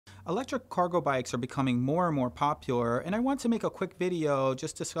Electric cargo bikes are becoming more and more popular, and I want to make a quick video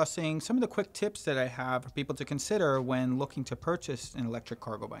just discussing some of the quick tips that I have for people to consider when looking to purchase an electric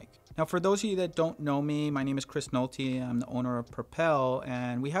cargo bike. Now, for those of you that don't know me, my name is Chris Nolte. I'm the owner of Propel,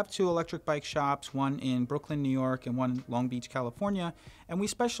 and we have two electric bike shops, one in Brooklyn, New York, and one in Long Beach, California. And we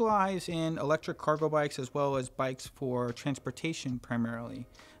specialize in electric cargo bikes as well as bikes for transportation primarily.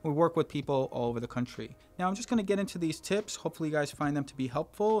 We work with people all over the country. Now, I'm just going to get into these tips. Hopefully you guys find them to be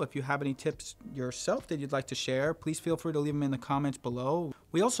helpful. If you have any tips yourself that you'd like to share, please feel free to leave them in the comments below.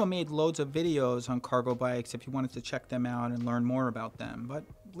 We also made loads of videos on cargo bikes if you wanted to check them out and learn more about them. But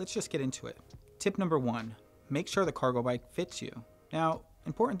let's just get into it. Tip number 1, make sure the cargo bike fits you. Now,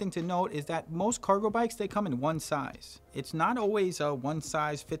 important thing to note is that most cargo bikes, they come in one size. It's not always a one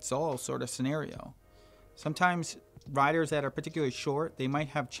size fits all sort of scenario. Sometimes riders that are particularly short, they might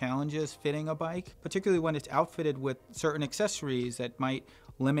have challenges fitting a bike, particularly when it's outfitted with certain accessories that might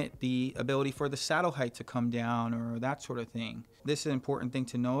limit the ability for the saddle height to come down or that sort of thing. This is an important thing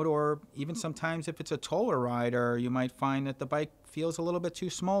to note, or even sometimes if it's a taller rider, you might find that the bike feels a little bit too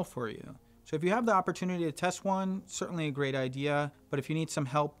small for you. So if you have the opportunity to test one, certainly a great idea. But if you need some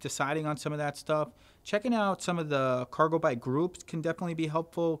help deciding on some of that stuff, checking out some of the cargo bike groups can definitely be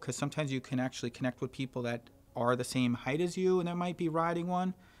helpful, because sometimes you can actually connect with people that are the same height as you and that might be riding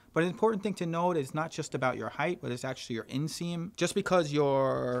one. But an important thing to note is not just about your height, but it's actually your inseam. Just because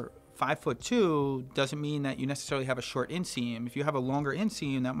you're 5'2" doesn't mean that you necessarily have a short inseam. If you have a longer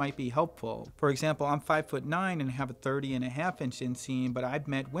inseam, that might be helpful. For example, I'm 5'9" and have a 30.5-inch inseam, but I've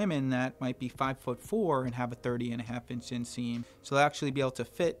met women that might be 5'4" and have a 30.5-inch inseam. So they'll actually be able to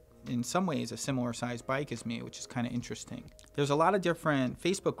fit, in some ways, a similar sized bike as me, which is kind of interesting. There's a lot of different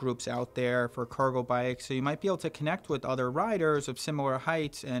Facebook groups out there for cargo bikes, so you might be able to connect with other riders of similar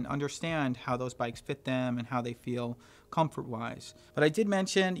heights and understand how those bikes fit them and how they feel comfort-wise. But I did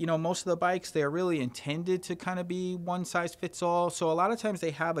mention, most of the bikes, they're really intended to kind of be one size fits all, so a lot of times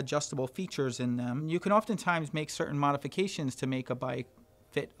they have adjustable features in them. You can oftentimes make certain modifications to make a bike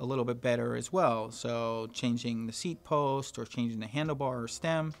fit a little bit better as well. So changing the seat post or changing the handlebar or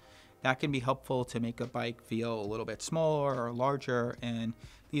stem, that can be helpful to make a bike feel a little bit smaller or larger, and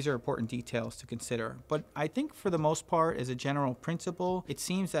these are important details to consider. But I think for the most part, as a general principle, it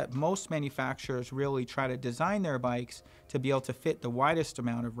seems that most manufacturers really try to design their bikes to be able to fit the widest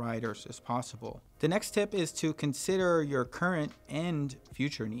amount of riders as possible. The next tip is to consider your current and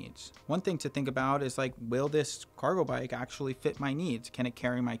future needs. One thing to think about is will this cargo bike actually fit my needs? Can it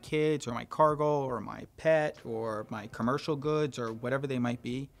carry my kids or my cargo or my pet or my commercial goods or whatever they might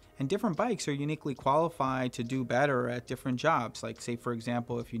be? And different bikes are uniquely qualified to do better at different jobs. Like, say, for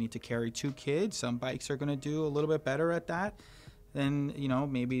example, if you need to carry 2 kids, some bikes are going to do a little bit better at that. Then,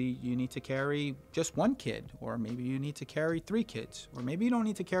 maybe you need to carry just 1 kid, or maybe you need to carry 3 kids, or maybe you don't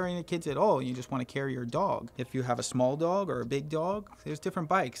need to carry any kids at all. You just want to carry your dog. If you have a small dog or a big dog, there's different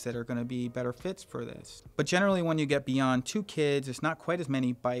bikes that are going to be better fits for this. But generally, when you get beyond 2 kids, it's not quite as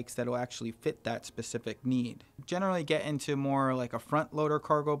many bikes that will actually fit that specific need. Generally get into more like a front loader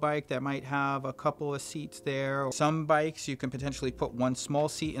cargo bike that might have a couple of seats there. Some bikes you can potentially put 1 small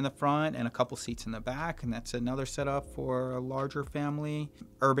seat in the front and a couple seats in the back, and that's another setup for a larger family.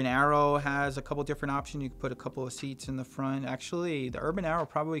 Urban Arrow has a couple different options. You can put a couple of seats in the front. Actually, the Urban Arrow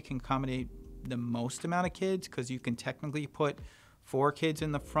probably can accommodate the most amount of kids, because you can technically put 4 kids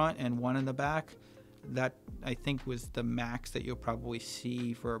in the front and 1 in the back. That, I think, was the max that you'll probably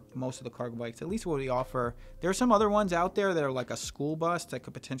see for most of the cargo bikes, at least what we offer. There are some other ones out there that are like a school bus that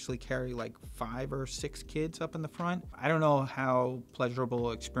could potentially carry 5 or 6 kids up in the front. I don't know how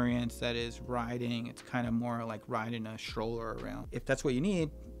pleasurable experience that is riding. It's kind of more like riding a stroller around. If that's what you need,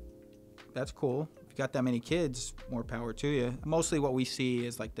 that's cool. If you got that many kids, more power to you. Mostly what we see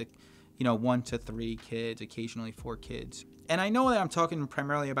is the 1 to 3 kids, occasionally 4 kids. And I know that I'm talking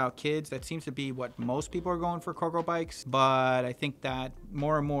primarily about kids. That seems to be what most people are going for cargo bikes. But I think that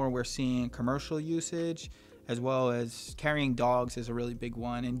more and more we're seeing commercial usage, as well as carrying dogs is a really big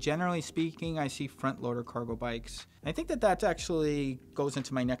one. And generally speaking, I see front loader cargo bikes. I think that actually goes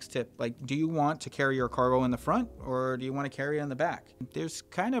into my next tip. Do you want to carry your cargo in the front, or do you want to carry it in the back? There's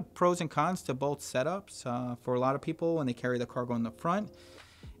kind of pros and cons to both setups. For a lot of people, when they carry the cargo in the front,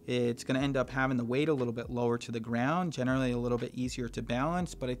 it's going to end up having the weight a little bit lower to the ground, generally a little bit easier to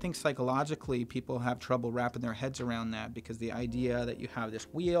balance. But I think psychologically people have trouble wrapping their heads around that, because the idea that you have this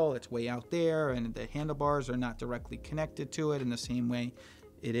wheel, it's way out there, and the handlebars are not directly connected to it in the same way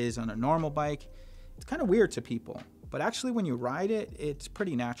it is on a normal bike, it's kind of weird to people. But actually when you ride it, it's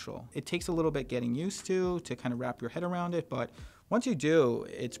pretty natural. It takes a little bit getting used to kind of wrap your head around it, but once you do,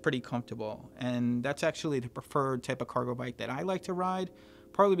 it's pretty comfortable. And that's actually the preferred type of cargo bike that I like to ride.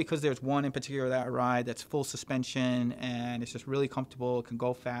 partly because there's one in particular that I ride that's full suspension and it's just really comfortable. It can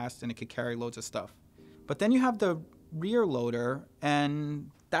go fast and it can carry loads of stuff. But then you have the rear loader, and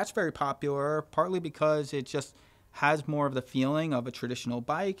that's very popular, partly because it just has more of the feeling of a traditional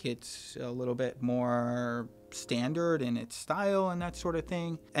bike. It's a little bit more standard in its style and that sort of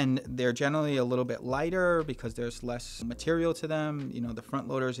thing. And they're generally a little bit lighter because there's less material to them. You know, the front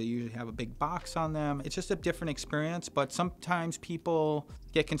loaders, they usually have a big box on them. It's just a different experience, but sometimes people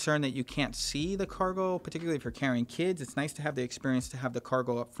get concerned that you can't see the cargo, particularly if you're carrying kids. It's nice to have the experience to have the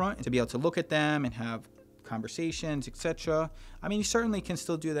cargo up front and to be able to look at them and have conversations, etc. I mean, you certainly can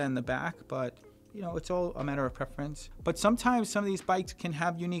still do that in the back, but you know, it's all a matter of preference. But sometimes some of these bikes can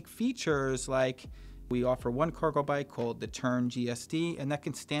have unique features, like we offer one cargo bike called the Turn GSD, and that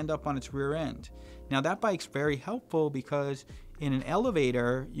can stand up on its rear end. Now that bike's very helpful because in an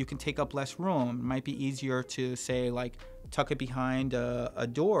elevator, you can take up less room. It might be easier to say like tuck it behind a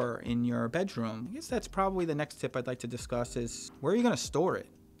door in your bedroom. I guess that's probably the next tip I'd like to discuss is where are you gonna store it?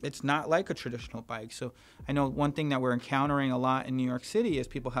 It's not like a traditional bike. So I know one thing that we're encountering a lot in New York City is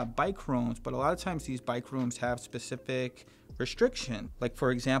people have bike rooms, but a lot of times these bike rooms have specific restriction. Like for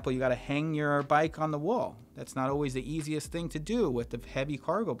example, you got to hang your bike on the wall. That's not always the easiest thing to do with the heavy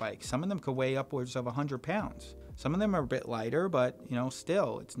cargo bikes. Some of them could weigh upwards of 100 pounds. Some of them are a bit lighter, but you know,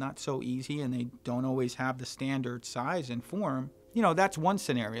 still, it's not so easy and they don't always have the standard size and form. You know, that's one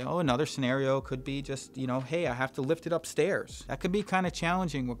scenario. Another scenario could be just, you know, hey, I have to lift it upstairs. That could be kind of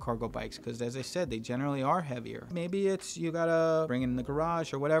challenging with cargo bikes because, as I said, they generally are heavier. Maybe it's you gotta bring it in the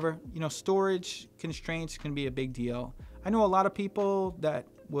garage or whatever. You know, storage constraints can be a big deal. I know a lot of people that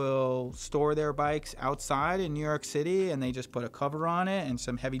will store their bikes outside in New York City and they just put a cover on it and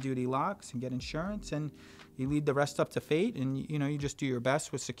some heavy-duty locks and get insurance, and you leave the rest up to fate, and you know, you just do your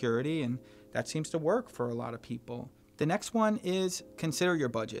best with security, and that seems to work for a lot of people. The next one is consider your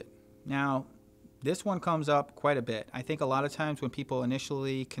budget. Now, this one comes up quite a bit. I think a lot of times when people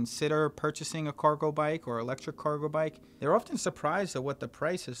initially consider purchasing a cargo bike or electric cargo bike, they're often surprised at what the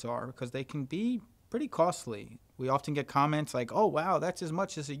prices are because they can be pretty costly. We often get comments like, oh wow, that's as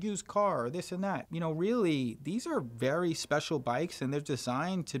much as a used car or this and that. You know, really, these are very special bikes and they're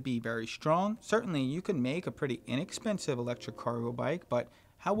designed to be very strong. Certainly, you can make a pretty inexpensive electric cargo bike, but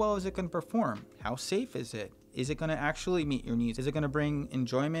how well is it going to perform? How safe is it? Is it going to actually meet your needs? Is it going to bring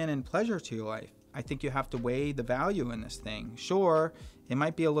enjoyment and pleasure to your life? I think you have to weigh the value in this thing. Sure, it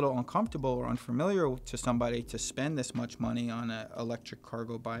might be a little uncomfortable or unfamiliar to somebody to spend this much money on an electric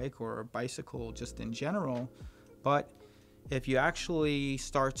cargo bike or a bicycle just in general, but if you actually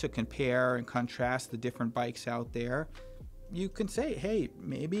start to compare and contrast the different bikes out there, you can say, hey,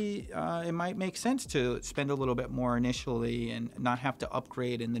 maybe it might make sense to spend a little bit more initially and not have to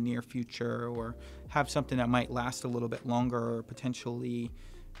upgrade in the near future, or have something that might last a little bit longer or potentially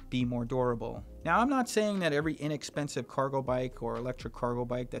be more durable. Now, I'm not saying that every inexpensive cargo bike or electric cargo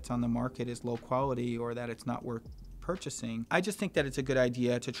bike that's on the market is low quality or that it's not worth purchasing. I just think that it's a good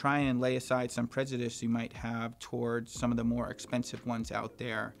idea to try and lay aside some prejudice you might have towards some of the more expensive ones out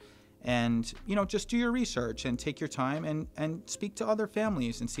there. And, you know, just do your research and take your time and speak to other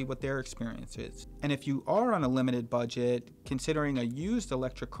families and see what their experience is. And if you are on a limited budget, considering a used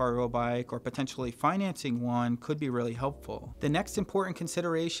electric cargo bike or potentially financing one could be really helpful. The next important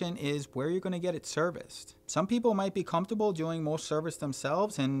consideration is where you're going to get it serviced. Some people might be comfortable doing most service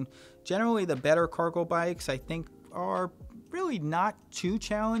themselves, and generally the better cargo bikes, I think, are really not too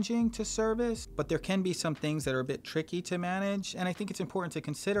challenging to service, but there can be some things that are a bit tricky to manage. And I think it's important to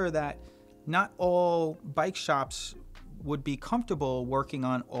consider that not all bike shops would be comfortable working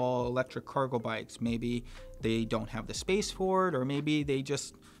on all electric cargo bikes. Maybe they don't have the space for it, or maybe they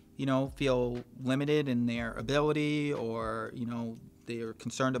just, you know, feel limited in their ability, or, you know, they're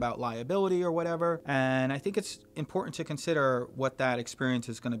concerned about liability or whatever. And I think it's important to consider what that experience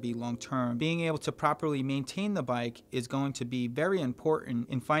is going to be long term. Being able to properly maintain the bike is going to be very important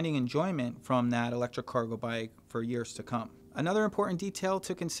in finding enjoyment from that electric cargo bike for years to come. Another important detail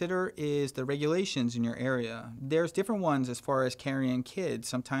to consider is the regulations in your area. There's different ones as far as carrying kids.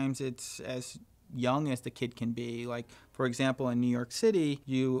 Sometimes it's as young as the kid can be. Like, for example, in New York City,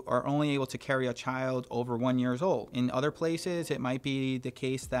 you are only able to carry a child over 1 year old. In other places, it might be the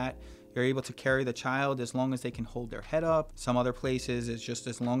case that you're able to carry the child as long as they can hold their head up. Some other places, it's just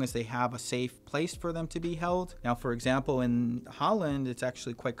as long as they have a safe place for them to be held. Now, for example, in Holland, it's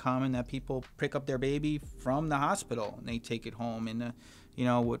actually quite common that people pick up their baby from the hospital and they take it home in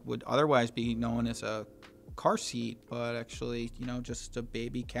what would otherwise be known as a car seat, but actually, just a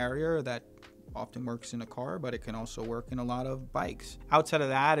baby carrier that often works in a car, but it can also work in a lot of bikes. Outside of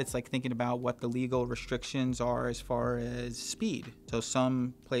that, it's like thinking about what the legal restrictions are as far as speed. So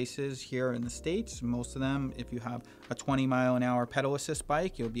some places here in the States, most of them, if you have a 20-mile-an-hour pedal assist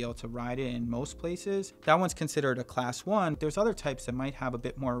bike, you'll be able to ride it in most places. That one's considered a class 1. There's other types that might have a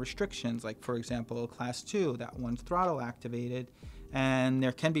bit more restrictions, like for example, class 2, that one's throttle activated, and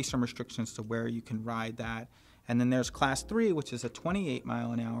there can be some restrictions to where you can ride that. And then there's class 3, which is a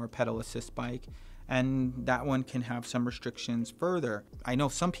 28-mile-an-hour pedal assist bike, and that one can have some restrictions further. I know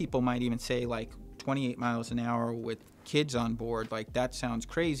some people might even say like 28 miles an hour with kids on board, like that sounds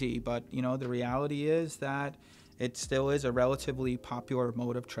crazy, but you know, the reality is that it still is a relatively popular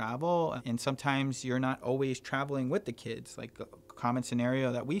mode of travel, and sometimes you're not always traveling with the kids. Like a common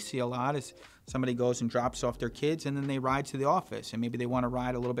scenario that we see a lot is somebody goes and drops off their kids and then they ride to the office, and maybe they want to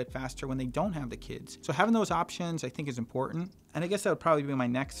ride a little bit faster when they don't have the kids. So having those options I think is important, and I guess that would probably be my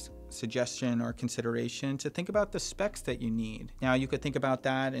next suggestion or consideration, to think about the specs that you need. Now you could think about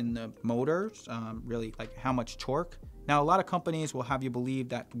that in the motors, really like how much torque. Now a lot of companies will have you believe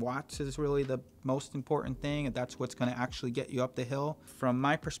that watts is really the most important thing, and that's what's going to actually get you up the hill. From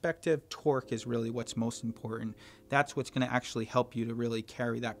my perspective, torque is really what's most important. That's what's going to actually help you to really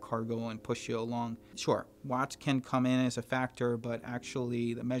carry that cargo and push you along. Sure, watts can come in as a factor, but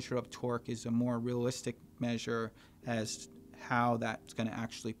actually the measure of torque is a more realistic measure as how that's going to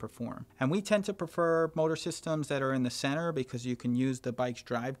actually perform. And we tend to prefer motor systems that are in the center because you can use the bike's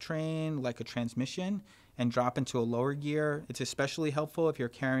drivetrain like a transmission and drop into a lower gear. It's especially helpful if you're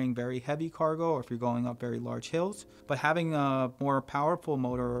carrying very heavy cargo or if you're going up very large hills. But having a more powerful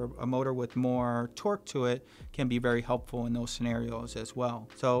motor, a motor with more torque to it, can be very helpful in those scenarios as well.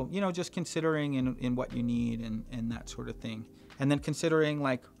 So, you know, just considering in what you need and that sort of thing. And then considering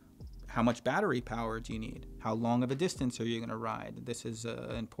like, how much battery power do you need? How long of a distance are you going to ride? This is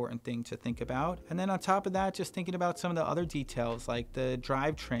an important thing to think about. And then on top of that, just thinking about some of the other details like the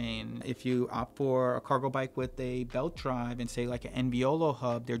drivetrain. If you opt for a cargo bike with a belt drive and say like an NVOLO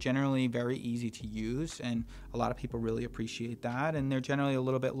hub, they're generally very easy to use, and a lot of people really appreciate that, and they're generally a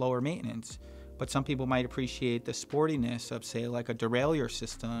little bit lower maintenance. But some people might appreciate the sportiness of, say, like a derailleur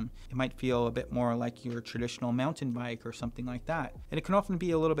system. It might feel a bit more like your traditional mountain bike or something like that. And it can often be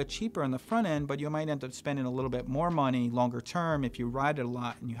a little bit cheaper on the front end, but you might end up spending a little bit more money longer term if you ride it a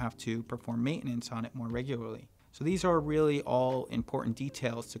lot and you have to perform maintenance on it more regularly. So these are really all important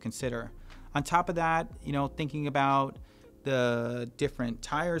details to consider. On top of that, you know, thinking about the different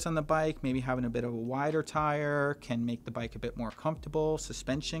tires on the bike, maybe having a bit of a wider tire can make the bike a bit more comfortable.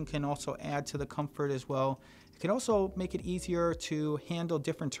 Suspension can also add to the comfort as well. It can also make it easier to handle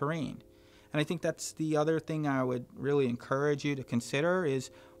different terrain. And I think that's the other thing I would really encourage you to consider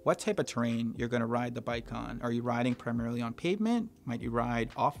is what type of terrain you're going to ride the bike on. Are you riding primarily on pavement? Might you ride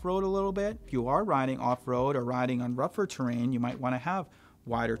off-road a little bit? If you are riding off-road or riding on rougher terrain, you might want to have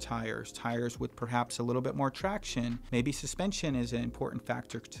wider tires with perhaps a little bit more traction. Maybe suspension is an important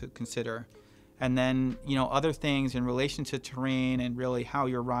factor to consider. And then, you know, other things in relation to terrain and really how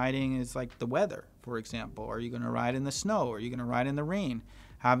you're riding is like the weather, for example. Are you going to ride in the snow? Are you going to ride in the rain?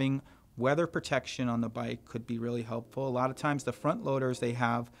 Having weather protection on the bike could be really helpful. A lot of times the front loaders, they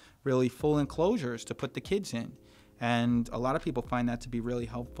have really full enclosures to put the kids in. And a lot of people find that to be really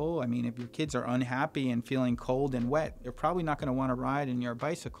helpful. I mean, if your kids are unhappy and feeling cold and wet, they're probably not going to want to ride in your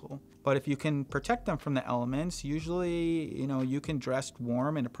bicycle. But if you can protect them from the elements, usually, you know, you can dress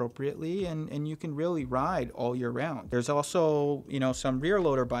warm and appropriately, and you can really ride all year round. There's also, you know, some rear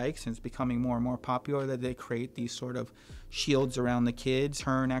loader bikes, and it's becoming more and more popular that they create these sort of shields around the kids.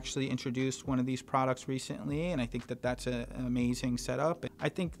 Hearn actually introduced one of these products recently, and I think that that's an amazing setup. I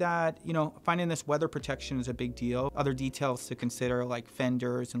think that, you know, finding this weather protection is a big deal. Other details to consider like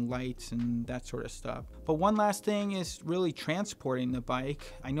fenders and lights and that sort of stuff. But one last thing is really transporting the bike.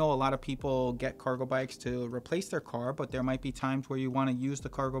 I know a lot of people get cargo bikes to replace their car, but there might be times where you want to use the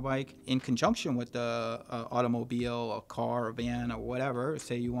cargo bike in conjunction with the automobile, a car, a van, or whatever.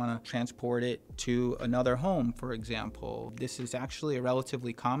 Say you want to transport it to another home, for example. This is actually a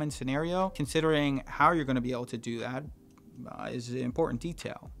relatively common scenario. Considering how you're going to be able to do that is an important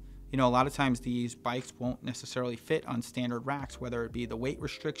detail. You know, a lot of times these bikes won't necessarily fit on standard racks, whether it be the weight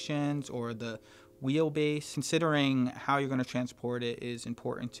restrictions or the wheelbase. Considering how you're going to transport it is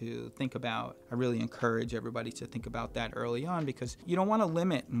important to think about. I really encourage everybody to think about that early on, because you don't want to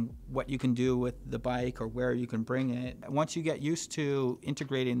limit what you can do with the bike or where you can bring it. Once you get used to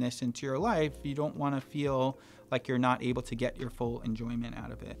integrating this into your life, you don't want to feel like you're not able to get your full enjoyment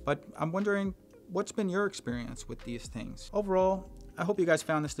out of it. But I'm wondering, what's been your experience with these things? Overall, I hope you guys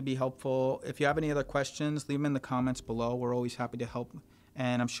found this to be helpful. If you have any other questions, leave them in the comments below. We're always happy to help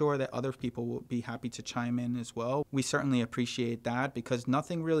And I'm sure that other people will be happy to chime in as well. We certainly appreciate that because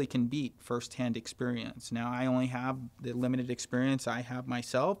nothing really can beat firsthand experience. Now, I only have the limited experience I have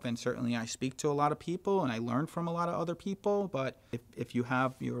myself, and certainly I speak to a lot of people and I learn from a lot of other people. But if you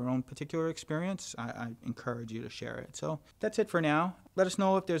have your own particular experience, I encourage you to share it. So that's it for now. Let us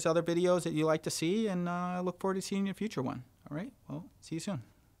know if there's other videos that you like to see, and I look forward to seeing you in a future one. All right, well, see you soon.